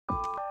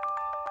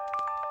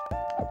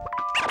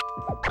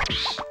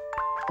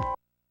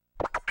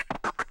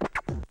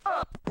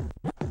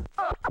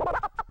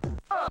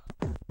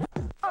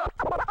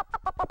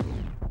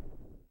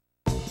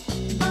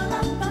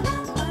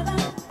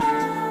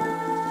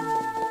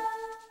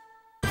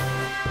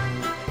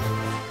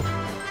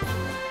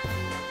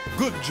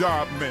Good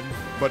job, men,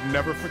 but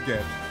never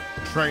forget,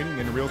 training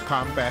and real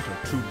combat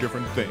are two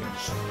different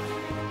things.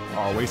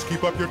 Always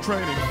keep up your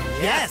training.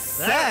 Yes,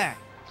 sir!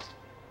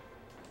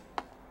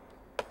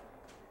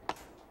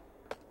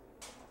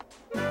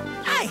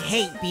 I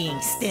hate being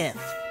stiff.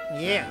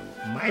 Yeah,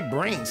 my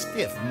brain's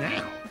stiff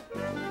now.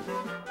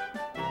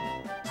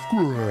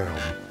 Scram.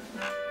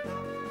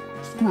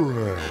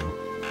 Scram.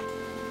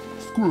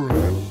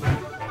 Scram.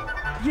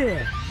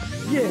 Yeah.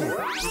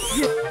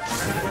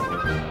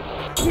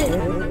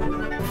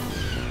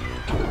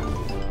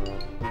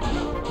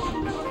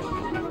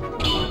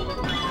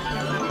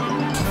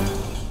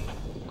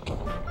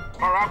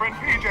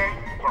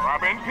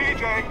 Parappa and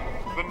PJ,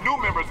 the new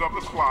members of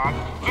the squad,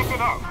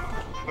 listen up.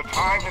 The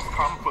time has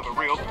come for the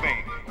real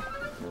thing.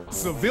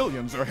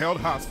 Civilians are held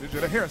hostage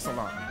at a hair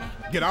salon.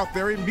 Get out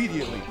there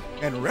immediately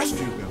and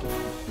rescue them.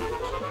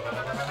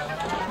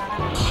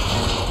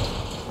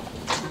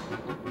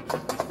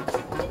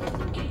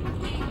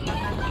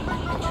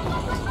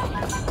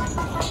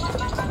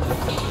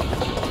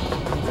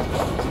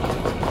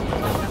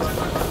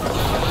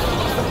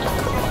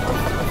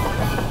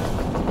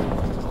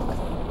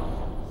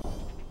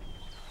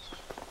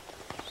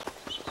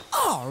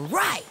 All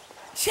right,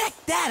 check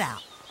that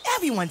out.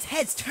 Everyone's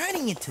head's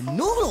turning into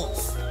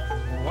noodles.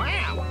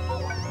 Wow,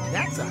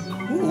 that's a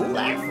cool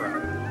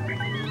afro.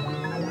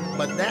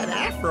 But that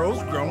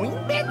afro's growing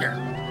bigger.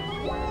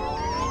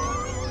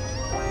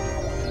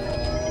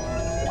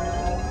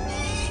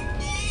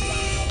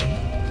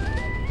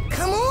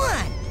 Come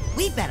on,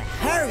 we better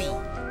hurry.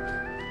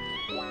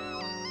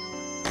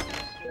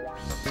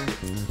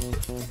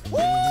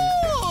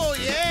 Oh,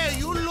 yeah,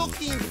 you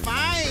looking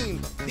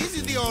fine. This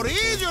is the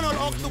original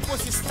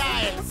octopus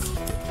styles.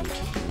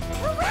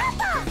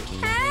 Parappa!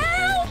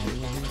 Help!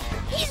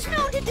 He's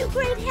known to do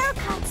great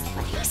haircuts,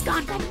 but he's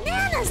gone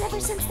bananas ever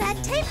since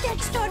that tape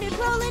deck started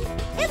rolling.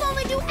 He'll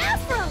only do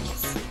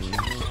afros.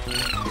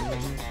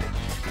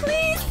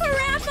 Please,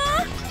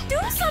 Parappa, do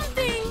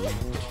something.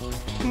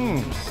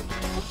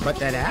 But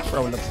that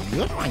afro looks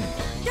good on you.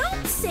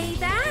 Don't say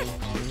that.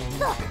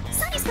 Look,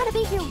 Sunny's gonna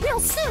be here real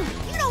soon.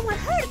 You don't want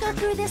her to go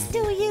through this,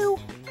 do you?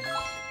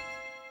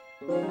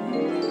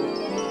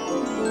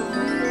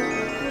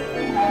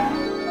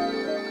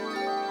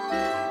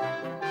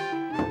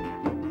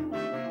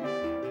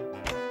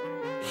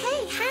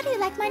 Hey, how do you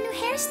like my new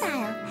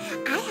hairstyle?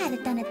 I had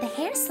it done at the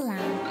hair salon.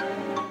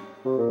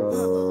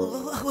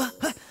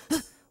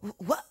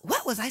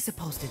 What was I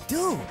supposed to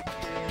do?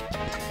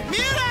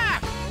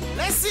 Mira!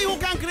 Let's see who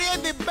can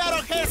create the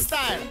better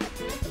hairstyle.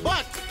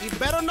 But it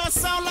better not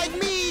sound like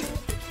me.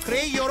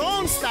 Create your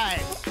own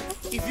style.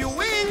 If you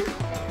win,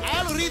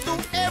 I'll redo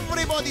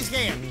everybody's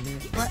hair.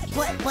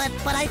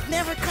 But I've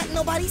never cut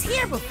nobody's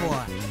hair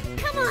before.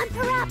 Come on,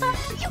 Parappa,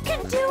 you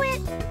can do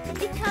it.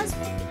 Because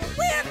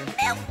we're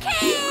milk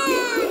cans.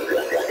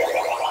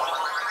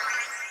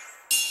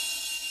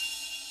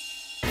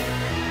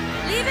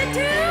 Leave it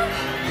to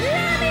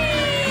Lemmy!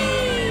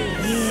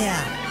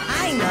 Yeah,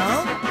 I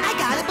know. I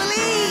gotta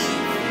believe.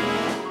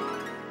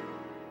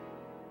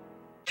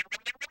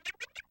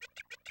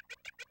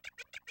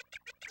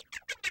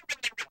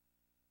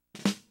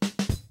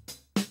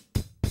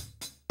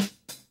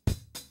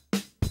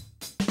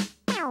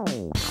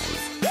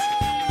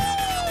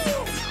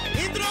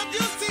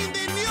 Introducing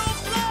the new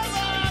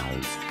flavor.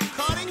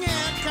 Cutting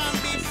hair can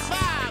be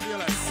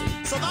fabulous.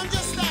 So don't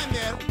just stand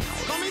there.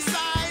 Come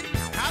inside,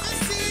 have a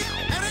seat,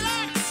 and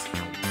relax.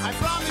 I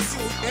promise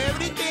you,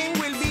 everything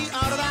will be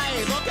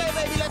alright. Okay,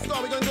 baby, let's go.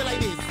 We're going to do it like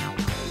this.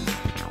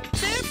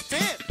 Tip,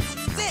 tip.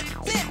 Zip,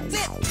 zip,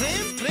 zip.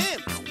 Trim, trim.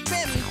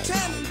 Trim,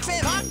 trim,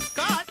 trim. Cut,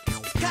 cut.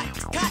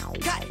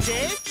 Cut,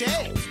 Shave,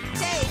 shave.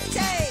 shave,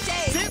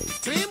 shave. Tip,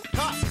 trim,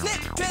 cut.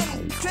 Snip, trim,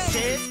 trim.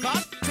 Shave,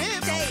 cut,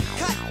 trim. Shave,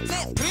 cut,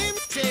 snip. Trim,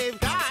 shave,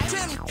 dye.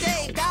 Trim,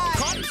 shave, dye.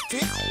 Cut,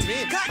 tip,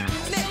 trim. Cut,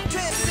 snip,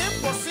 trim.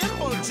 Simple,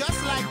 simple, just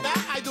like that.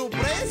 I do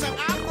braids and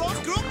afros,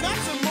 crew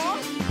cuts and more.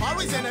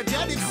 Always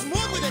energetic,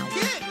 smooth with a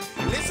kick.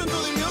 Listen to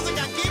the music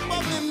and keep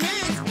up the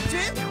mix.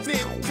 Tip,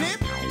 tip, tip,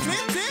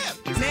 tip, tip.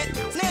 Snip,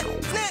 snip,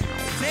 snip.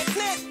 Snip,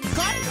 snip.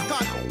 Cut,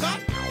 cut, cut,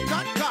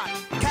 cut, cut.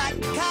 Cut,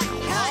 cut,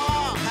 cut.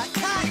 Oh. Cut,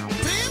 cut.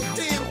 Trim,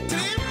 trim,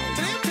 trim,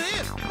 trim,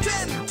 trim.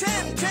 Trim,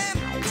 trim, trim.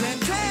 Trim,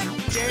 trim.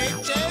 Shave,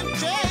 shave,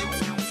 shave.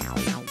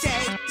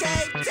 Shave,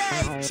 shave,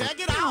 shave. Check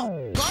it out.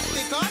 Cut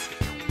the cut.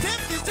 Tip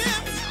the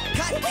tip.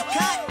 Cut the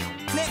cut.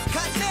 Snip,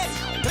 cut, snip.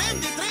 Trim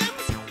the trim.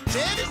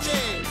 Shave the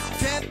shave.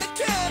 Trim the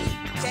trim.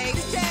 Shave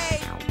the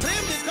shave.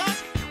 Trim the cut.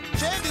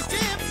 Shave the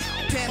tip.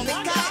 Trim the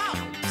One cut. down.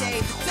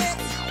 Shave the snip.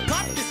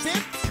 Cut the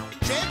tip.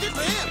 Shave the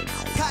trim.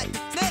 Cut the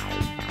snip.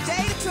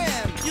 Shave the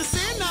trim. You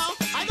see now,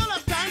 I don't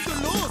have time to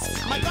lose.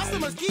 My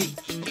customers keep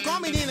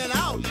coming in and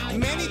out.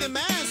 Many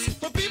demands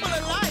for people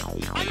alike.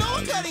 I know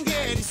what cutting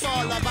hair is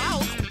all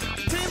about.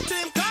 Trim,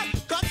 trim, cut,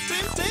 cut,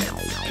 trim, trim.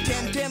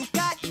 Trim, trim,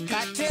 cut.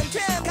 Cut, trim,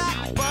 trim.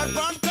 Cut. Burn,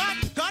 burn, cut,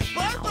 cut,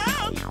 burn,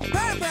 burn.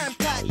 Burn, burn,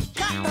 cut.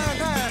 Cut, burn,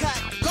 burn. Cut.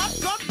 Cut,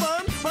 cut,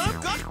 burn, burn,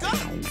 cut, cut.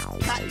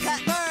 Cut,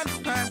 cut, burn.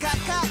 Burn, cut,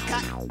 cut,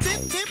 cut.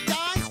 Tip, tip,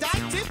 die,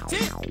 die, tip,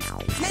 tip.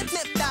 Snip,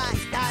 snip, die.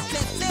 Die,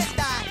 snip, snip,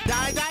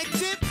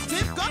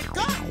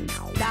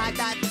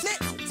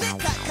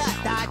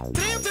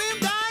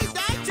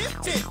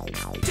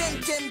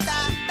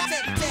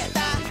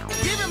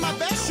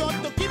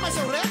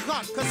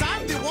 start, cause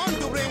I'm the one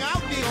to bring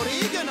out the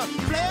original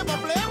flavor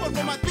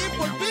for my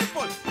people.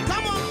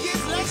 Come on,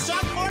 kids, let's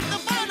shot for the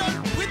final.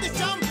 With the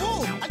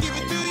shampoo, I give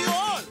it to you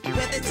all.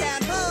 With the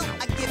shampoo,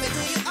 I give it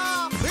to you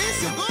all. Feel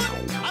you good?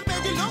 I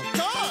made you look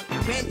tall.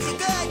 Pretty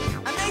good,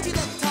 I made you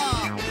look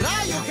tall.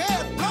 Dry your hair,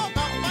 blow up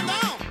and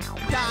down.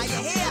 Dye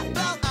your hair,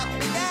 blow up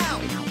and down.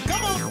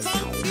 Come on,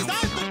 son, it's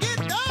time to get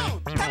down.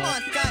 Come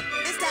on, son,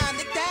 it's time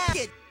to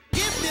dance.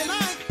 Keep the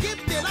line,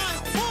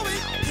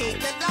 moving. Keep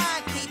the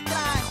line,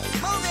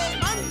 moving.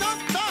 I'm not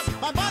stuck,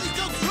 my body's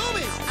just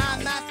grooving. I'm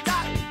not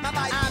stuck, my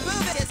body, I'm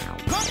moving. Just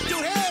Cut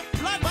your hair,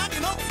 flat back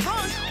and up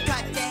front.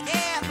 cut your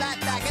hair, flat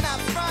back and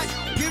up front.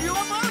 Give you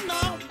a burn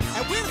now,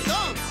 and we're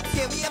done.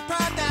 Give me a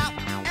perm now,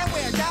 and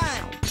we're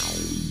done.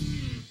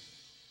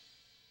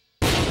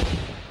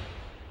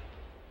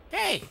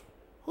 Hey,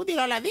 who did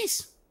all of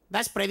this?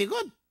 That's pretty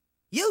good.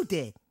 You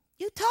did.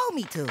 You told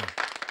me to.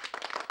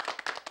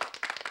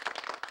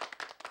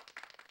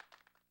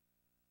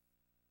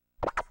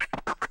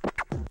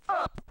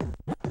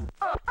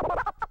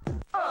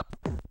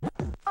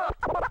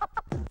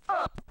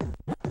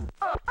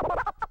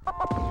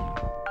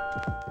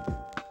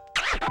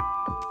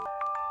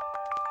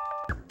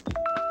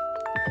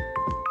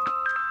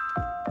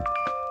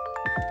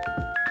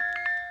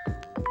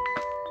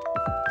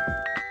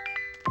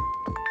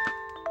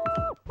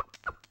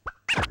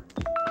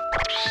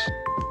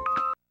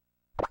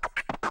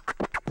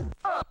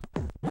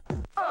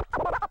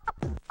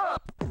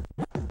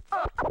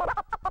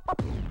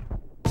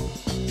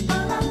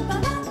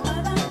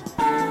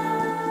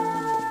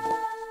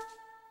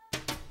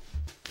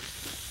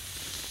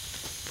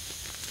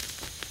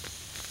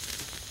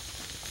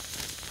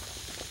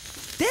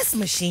 This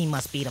machine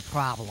must be the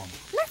problem.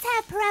 Let's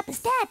have Parappa's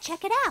dad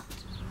check it out.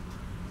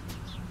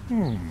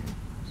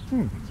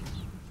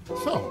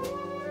 So,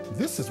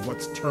 this is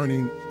what's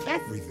turning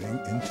everything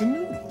into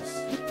noodles.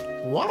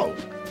 Whoa,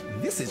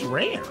 this is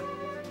rare.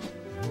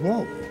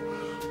 Whoa.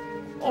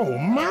 Oh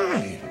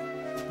my!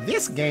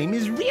 This game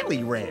is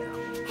really rare.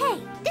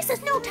 Hey, this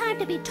is no time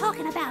to be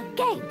talking about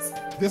games.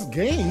 This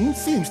game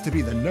seems to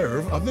be the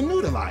nerve of the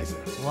noodleizer.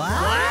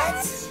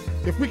 What?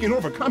 If we can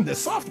overcome this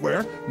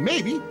software,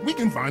 maybe we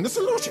can find a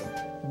solution.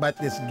 But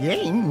this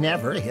game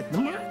never hit the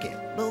market.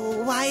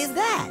 But why is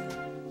that?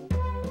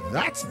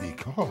 That's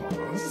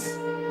because...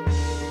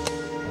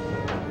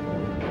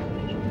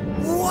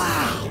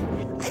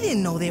 Wow! I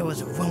didn't know there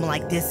was a room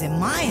like this in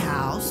my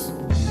house.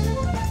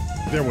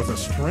 there was a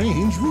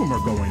strange rumor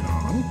going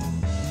on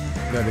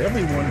that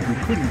everyone who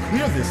couldn't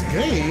clear this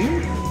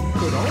game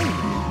could only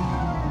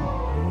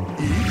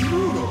eat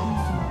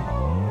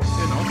noodles.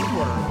 In other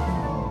words,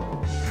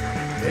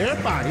 their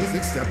bodies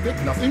accepted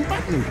nothing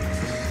but noodles.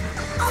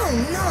 Oh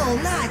no,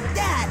 not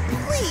that,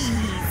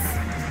 please!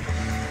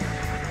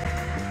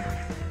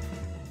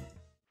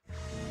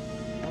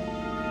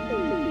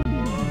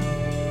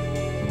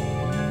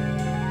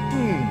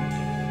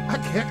 I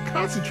can't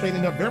concentrate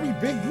in a very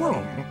big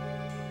room.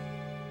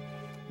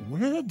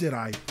 Where did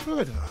I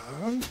put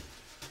her?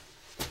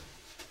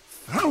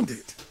 Found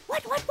it.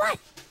 What?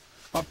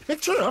 A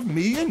picture of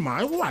me and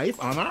my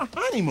wife on our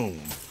honeymoon.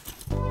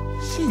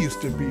 She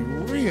used to be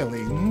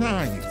really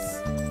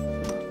nice.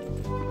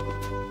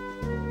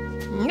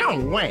 No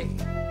way.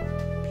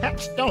 Pet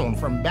stone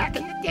from back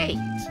in the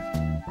days.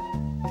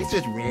 This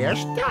is rare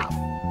stuff.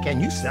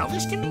 Can you sell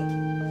this to me?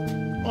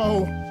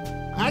 Oh,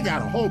 I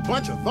got a whole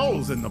bunch of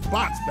those in the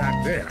box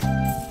back there.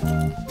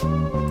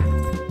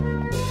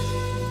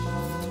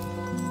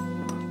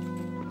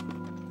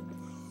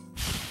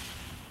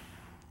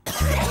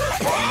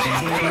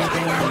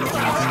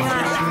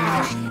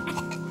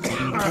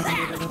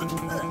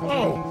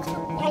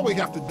 Oh, all we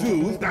have to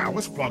do now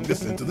is plug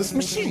this into this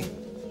machine.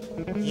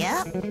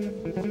 Yep.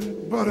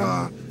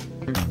 But,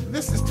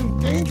 this is too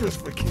dangerous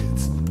for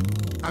kids.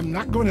 I'm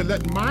not going to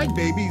let my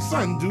baby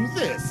son do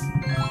this.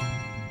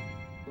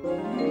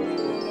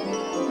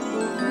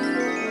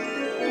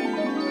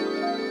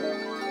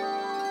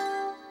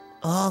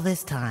 All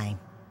this time,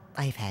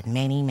 I've had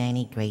many,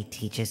 many great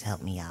teachers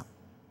help me out.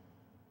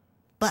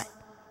 But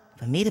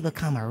for me to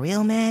become a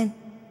real man,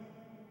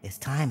 it's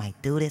time I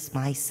do this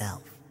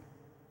myself.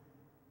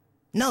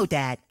 No,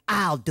 Dad,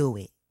 I'll do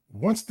it.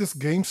 Once this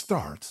game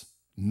starts,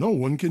 no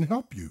one can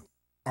help you.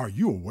 Are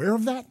you aware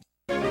of that?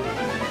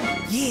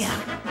 Yeah,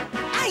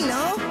 I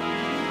know.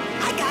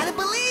 I gotta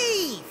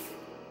believe.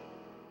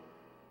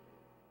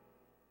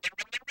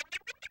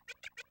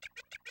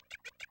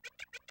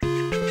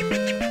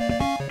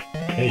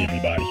 Hey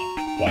everybody,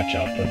 watch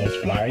out for those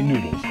flying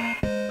noodles.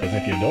 Cause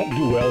if you don't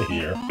do well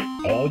here,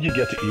 all you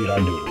get to eat are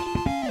noodles.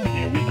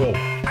 Here we go.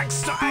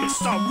 Extra,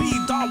 extra,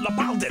 read all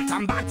about it.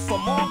 I'm back for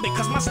more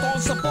because my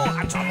store's a bore.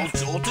 I travel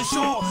shore to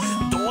shore,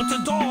 door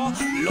to door,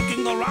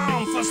 looking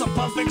around for some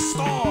perfect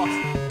store.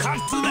 Cut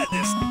the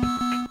lettuce,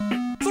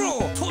 throw,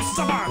 toast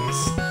the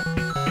buns.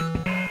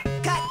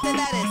 Cut the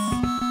lettuce.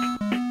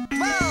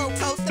 Whoa,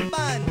 toast the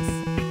buns.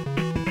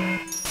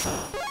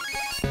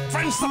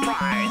 French the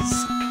fries,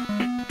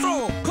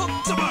 throw, cook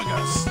the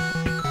burgers.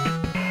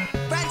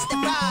 French the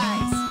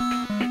fries.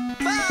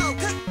 Whoa,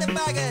 cook the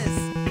burgers.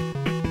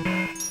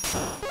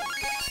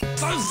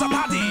 Serve the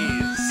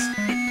patties.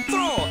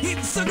 Throw,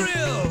 hits the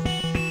grill.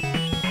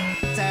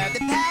 Serve the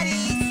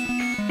patties.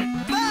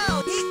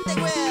 Whoa, heat the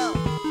grill.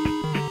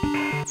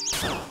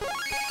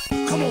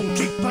 Come on,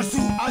 kick,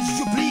 pursue as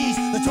you please.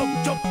 The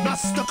chop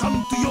master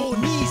come to your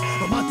knees.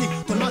 Romantic,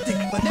 dramatic,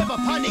 but never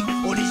panic.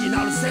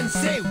 Original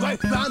sensei,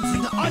 right round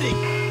in the attic.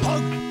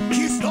 Hug,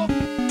 kiss, love,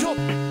 chop.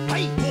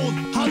 Hey, hold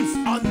hands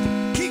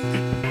and kick.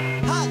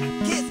 Hug,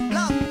 kiss,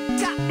 love,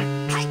 chop.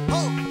 Hey,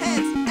 hold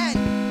hands and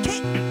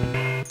kick.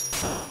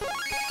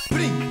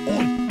 Bring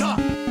on the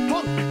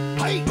funk.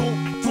 Hey,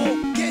 don't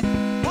forget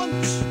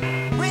punch.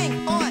 Bring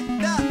on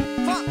the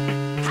funk.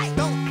 Hey,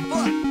 don't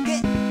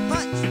forget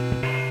punch.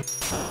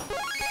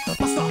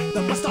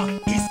 The master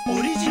is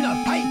original.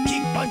 High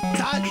kick punch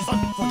style is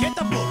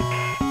unforgettable.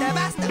 The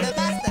master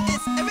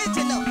is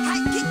original.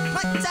 High kick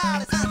punch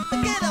style is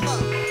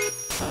unforgettable.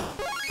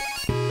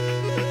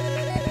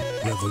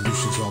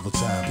 Revolutions all the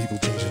time, people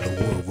changing the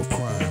world with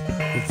crime,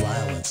 with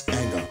violence,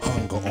 anger,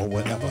 hunger, or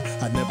whatever.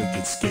 I never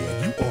get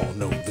scared, you all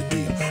know the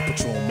deal.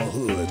 Patrol my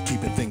hood,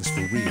 keeping things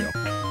for real.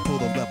 Pull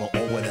the lever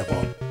or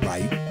whatever,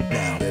 right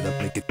now. Better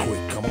make it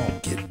quick, come on,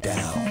 get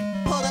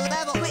down. Pull the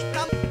level quick,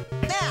 come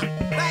down.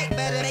 Right,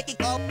 better make it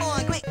go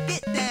on quick,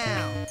 get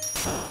down.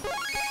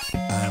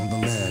 I'm the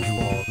man, you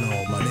all know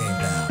my name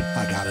now.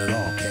 I got it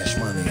all, cash,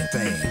 money, and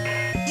fame.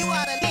 You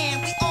are the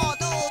man, we all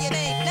know your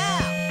name now.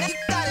 Now you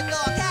got it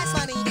all, cash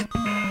money.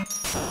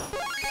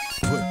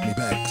 Put me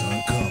back,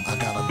 son, come, I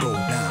gotta go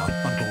now.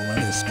 I'm gonna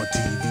miss my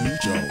TV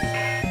show.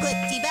 Put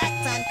you back,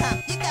 son, come.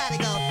 You gotta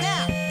go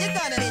now. You're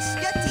gonna miss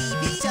your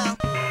TV show.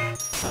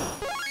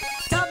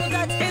 Double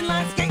Dutch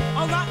inline skate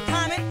or rock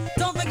climbing.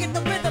 Don't forget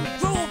the rhythm,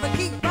 groove, and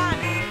keep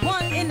rhyming.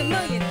 1 in a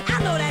million,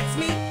 I know that's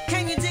me.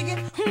 Can you dig it?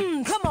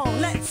 Come on,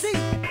 let's see.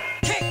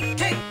 Kick,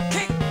 kick,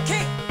 kick,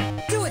 kick.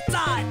 Do it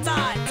side,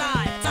 side,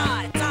 side,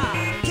 side,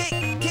 side.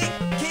 Kick, kick,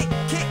 kick,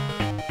 kick.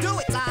 Do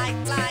it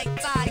side, side,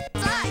 side,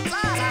 side,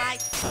 side.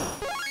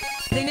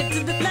 Lean it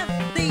to the left,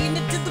 lean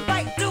it to the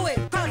right. Do it,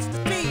 cross the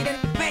street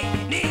and bang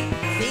your knees.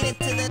 Lean it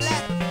to the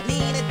left,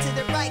 lean it to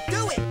the right.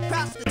 Do it,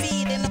 cross the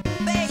feet and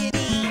obey your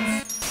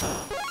knees.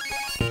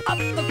 Up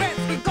the ramp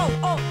we go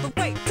all the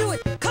way. Do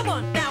it, come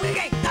on now, we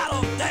ain't that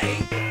all day.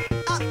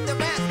 Up the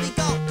ramp we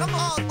go, come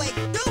all the way.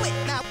 Do it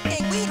now,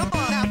 ain't we? Come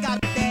on now, got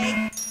a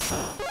day.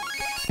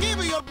 Give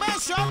it your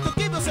best shot to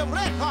keep yourself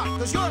red hot,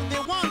 cause you're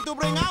the one to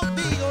bring out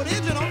the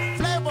original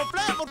flavor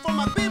for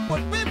my people.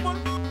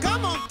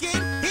 Come on,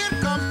 kid, here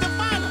comes the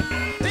final.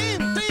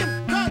 Trim,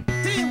 cut,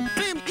 trim,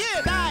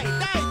 yeah, die,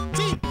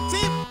 cheap,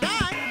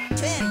 die.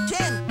 Trim,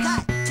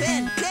 cut,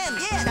 trim,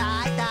 yeah,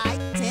 die,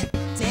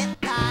 trim,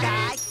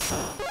 die.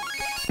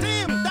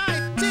 Trim, die,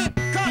 cheap,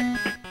 cut,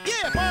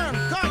 yeah, burn,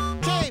 cut,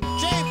 shave,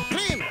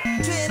 trim.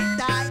 Trim,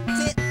 die,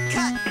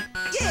 cut,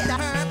 yeah,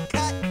 herb,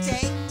 cut,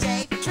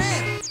 shave,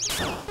 trim.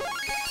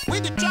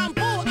 With the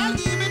shampoo, I'll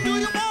give it to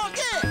you all,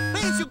 yeah.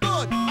 Rinse you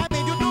good, I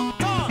made you look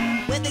tall.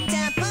 With the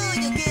shampoo,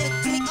 you get it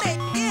to me quick,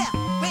 yeah.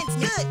 Rinse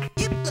good,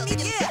 you look,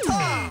 yeah,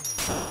 tall.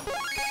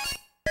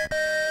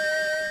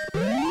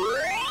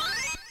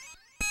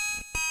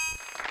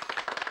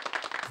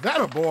 That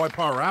a boy,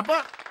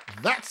 Parappa?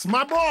 That's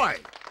my boy.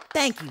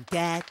 Thank you,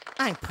 Dad.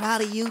 I'm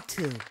proud of you,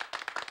 too.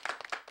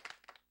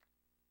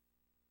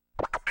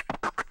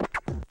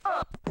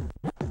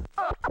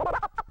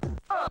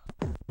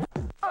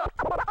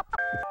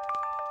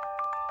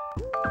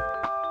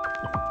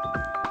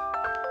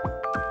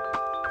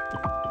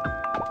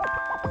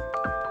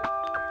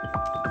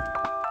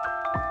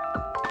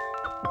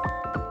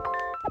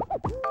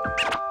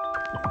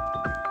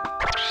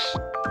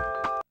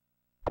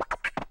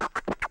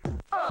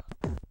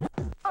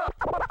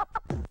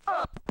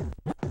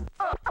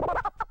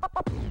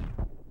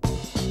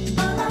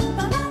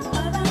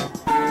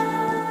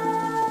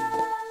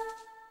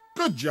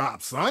 Good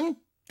job, son.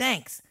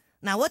 Thanks.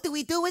 Now what do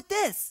we do with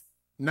this?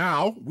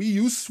 Now we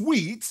use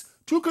sweets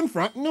to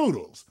confront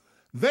noodles.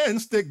 Then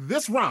stick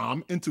this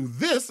ROM into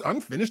this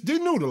unfinished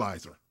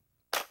denoodleizer.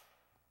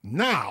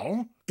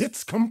 Now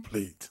it's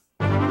complete.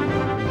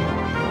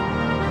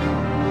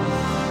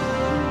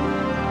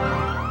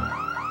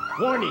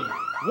 Warning!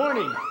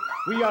 Warning!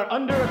 We are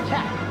under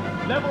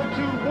attack! Level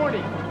 2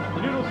 warning!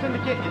 The Noodle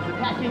Syndicate is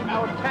attacking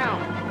our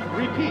town!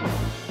 Repeat!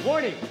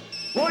 Warning!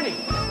 Warning!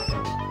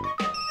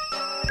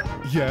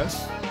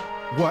 Yes?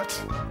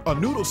 What? A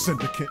Noodle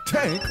Syndicate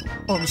tank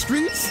on the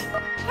streets?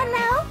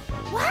 Hello?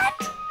 What?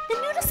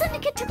 The Noodle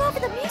Syndicate took over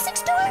the music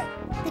store?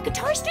 The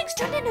guitar strings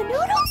turned into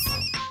noodles?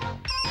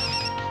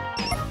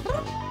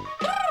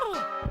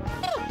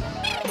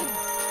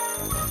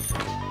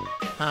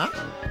 Huh?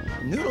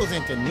 Noodles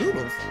into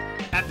noodles?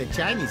 At the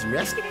Chinese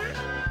restaurant?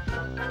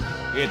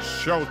 It's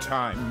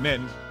showtime,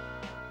 men.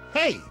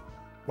 Hey,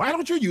 why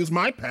don't you use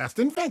my past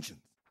inventions?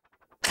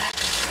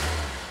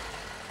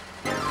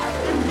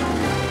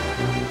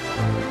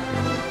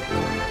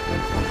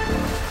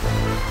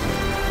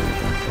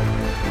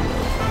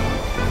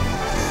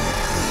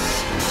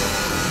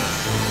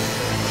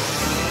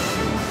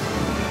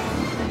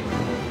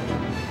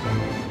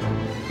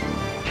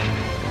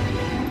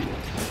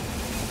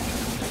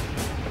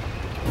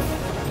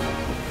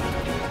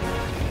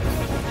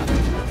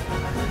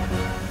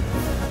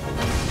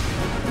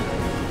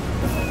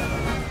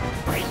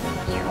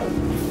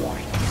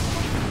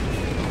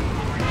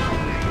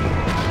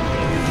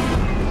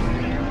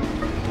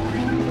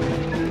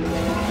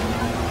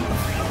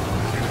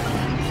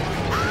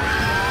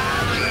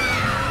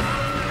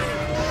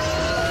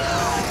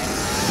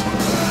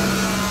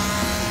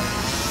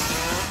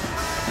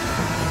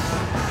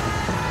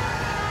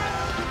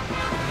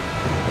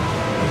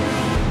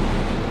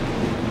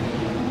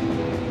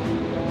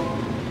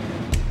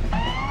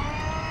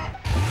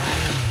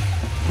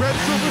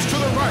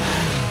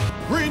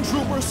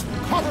 First,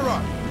 cover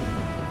up.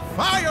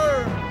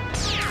 Fire!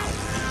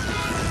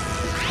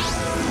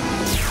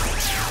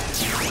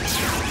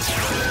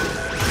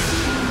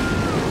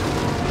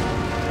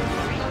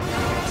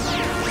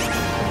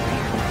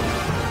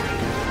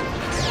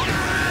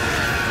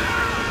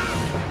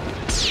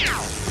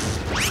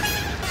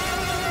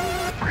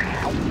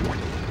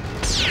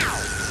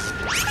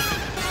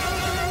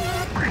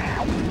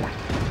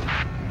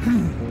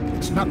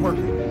 It's not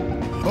working.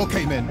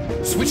 Okay,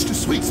 men, switch to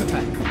Sweet's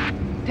attack.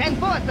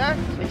 10-4, sir.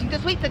 Switching to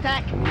Sweet's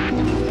attack.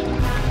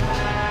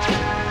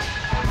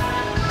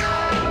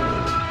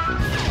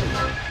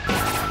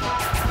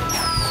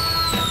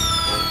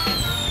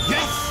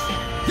 Yes!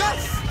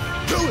 Yes!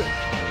 Do it!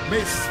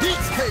 May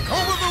Sweets take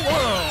over the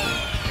world!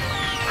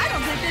 I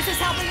don't think this is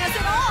helping us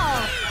at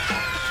all.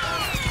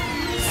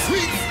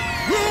 Sweets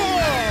rule!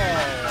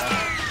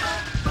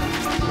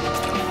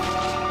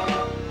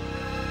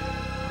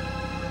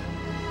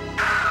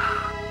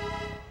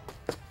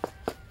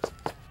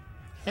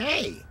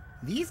 Hey,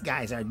 these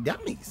guys are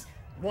dummies.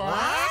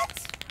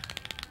 What?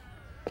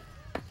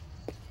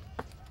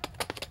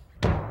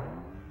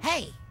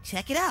 Hey,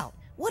 check it out.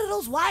 What are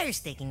those wires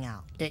sticking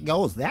out? It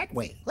goes that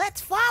way.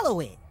 Let's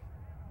follow it.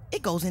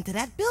 It goes into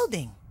that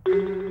building.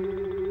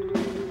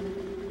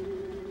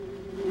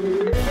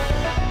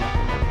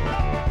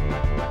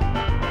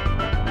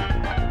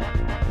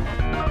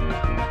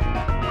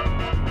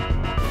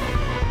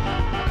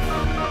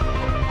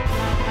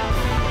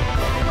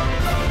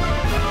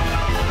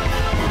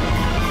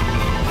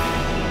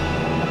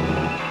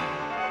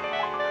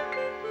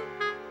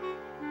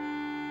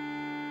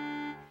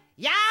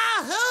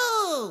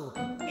 Yahoo!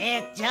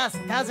 It just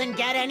doesn't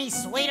get any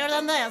sweeter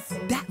than this.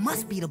 That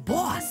must be the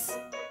boss.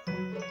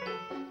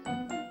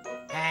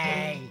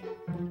 Hey,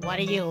 what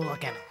are you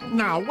looking at?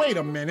 Now, wait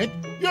a minute.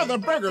 You're the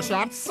burger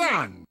shop's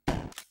son.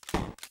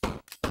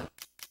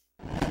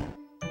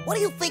 What do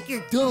you think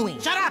you're doing?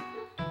 Shut up!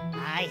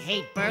 I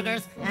hate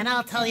burgers, and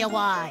I'll tell you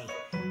why.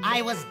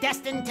 I was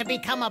destined to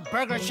become a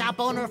burger shop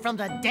owner from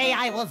the day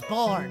I was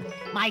born.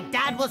 My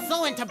dad was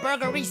so into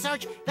burger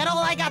research that all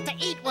I got to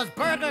eat was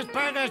burgers,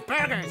 burgers,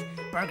 burgers.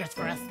 Burgers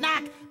for a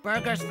snack,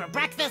 burgers for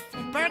breakfast,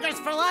 burgers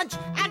for lunch,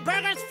 and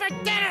burgers for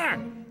dinner.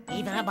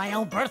 Even at my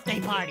own birthday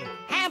party.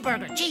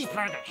 Hamburger,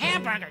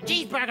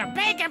 cheeseburger,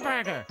 bacon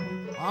burger.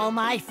 All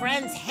my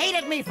friends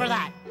hated me for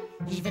that.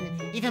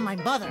 Even my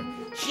mother.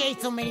 She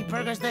ate so many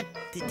burgers that...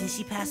 Did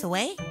she pass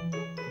away?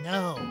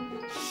 No,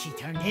 she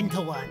turned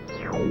into one.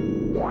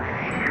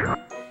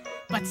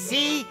 But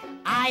see,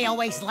 I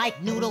always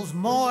liked noodles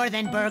more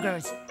than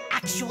burgers.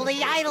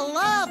 Actually, I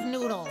love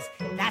noodles.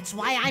 That's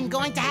why I'm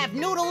going to have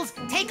noodles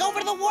take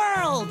over the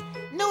world.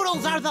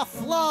 Noodles are the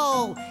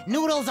flow.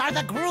 Noodles are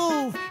the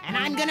groove. And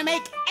I'm gonna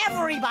make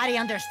everybody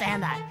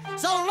understand that.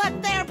 So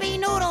let there be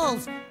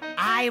noodles.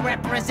 I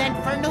represent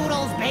for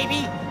noodles,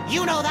 baby.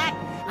 You know that.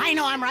 I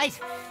know I'm right.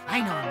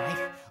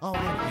 Oh,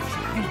 I'm right.